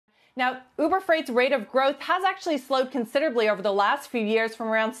Now, Uber Freight's rate of growth has actually slowed considerably over the last few years, from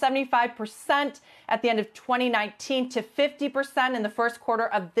around 75% at the end of 2019 to 50% in the first quarter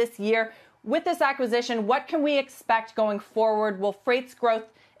of this year. With this acquisition, what can we expect going forward? Will Freight's growth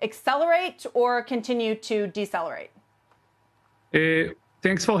accelerate or continue to decelerate?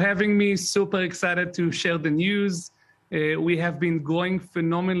 Thanks for having me. Super excited to share the news. We have been growing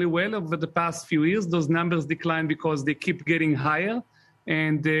phenomenally well over the past few years. Those numbers decline because they keep getting higher.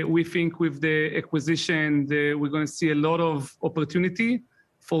 And we think with the acquisition, we're going to see a lot of opportunity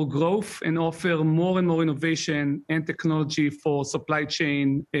for growth and offer more and more innovation and technology for supply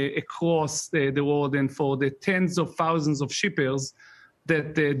chain across the world and for the tens of thousands of shippers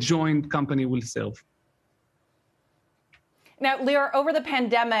that the joint company will serve. Now, Lior, over the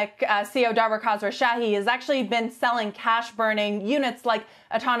pandemic, CEO Dara Khosrowshahi has actually been selling cash-burning units like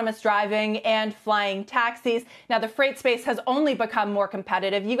autonomous driving and flying taxis. Now, the freight space has only become more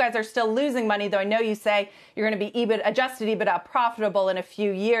competitive. You guys are still losing money, though I know you say you're going to be adjusted EBITDA profitable in a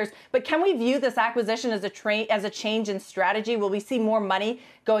few years. But can we view this acquisition as a change in strategy? Will we see more money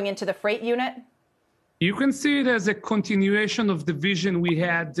going into the freight unit? You can see it as a continuation of the vision we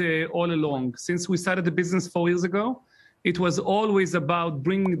had all along. Since we started the business 4 years ago, it was always about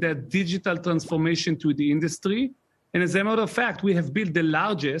bringing that digital transformation to the industry. And as a matter of fact, we have built the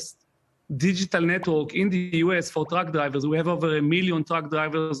largest digital network in the US for truck drivers. We have over 1 million truck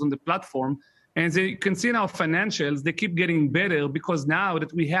drivers on the platform. And as you can see in our financials, they keep getting better because now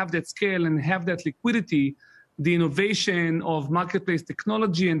that we have that scale and have that liquidity, the innovation of marketplace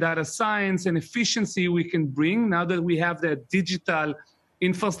technology and data science and efficiency we can bring now that we have that digital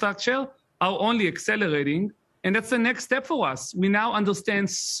infrastructure are only accelerating. And that's the next step for us. We now understand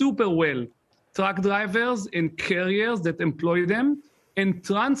super well truck drivers and carriers that employ them. And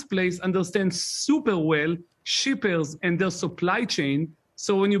Transplace understands super well shippers and their supply chain.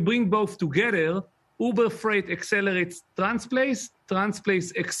 So when you bring both together, Uber Freight accelerates Transplace,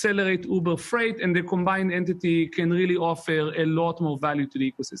 Transplace accelerates Uber Freight, and the combined entity can really offer a lot more value to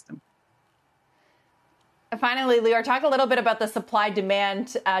the ecosystem. Finally, Lior, talk a little bit about the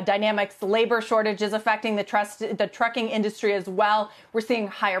supply-demand dynamics. Labor shortages affecting the trucking industry as well. We're seeing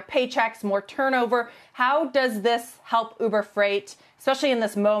higher paychecks, more turnover. How does this help Uber Freight, especially in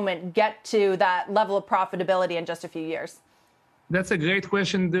this moment, get to that level of profitability in just a few years? That's a great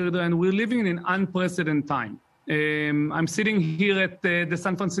question, Deirdre, and we're living in an unprecedented time. I'm sitting here at the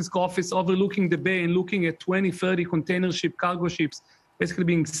San Francisco office overlooking the bay and looking at 20, 30 container ship, cargo ships basically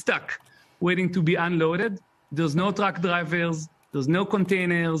being stuck, waiting to be unloaded. There's no truck drivers, there's no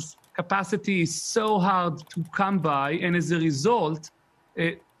containers. Capacity is so hard to come by, and as a result,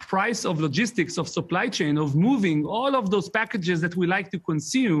 price of logistics, of supply chain, of moving all of those packages that we like to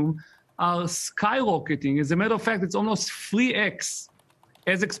consume are skyrocketing. As a matter of fact, it's almost 3x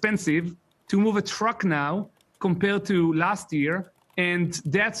as expensive to move a truck now compared to last year, and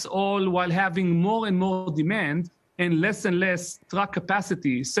that's all while having more and more demand and less truck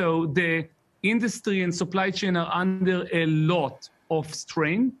capacity. So the industry and supply chain are under a lot of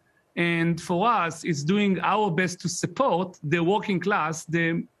strain. And for us, it's doing our best to support the working class,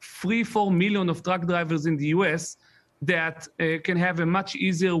 the 3-4 million of truck drivers in the US that can have a much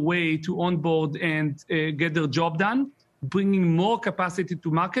easier way to onboard and get their job done, bringing more capacity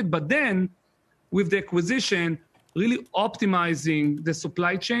to market. But then with the acquisition, really optimizing the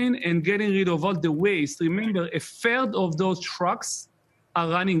supply chain and getting rid of all the waste. Remember, a third of those trucks are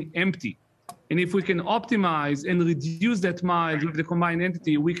running empty. And if we can optimize and reduce that mile with the combined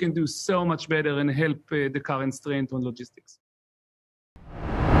entity, we can do so much better and help the current strain on logistics.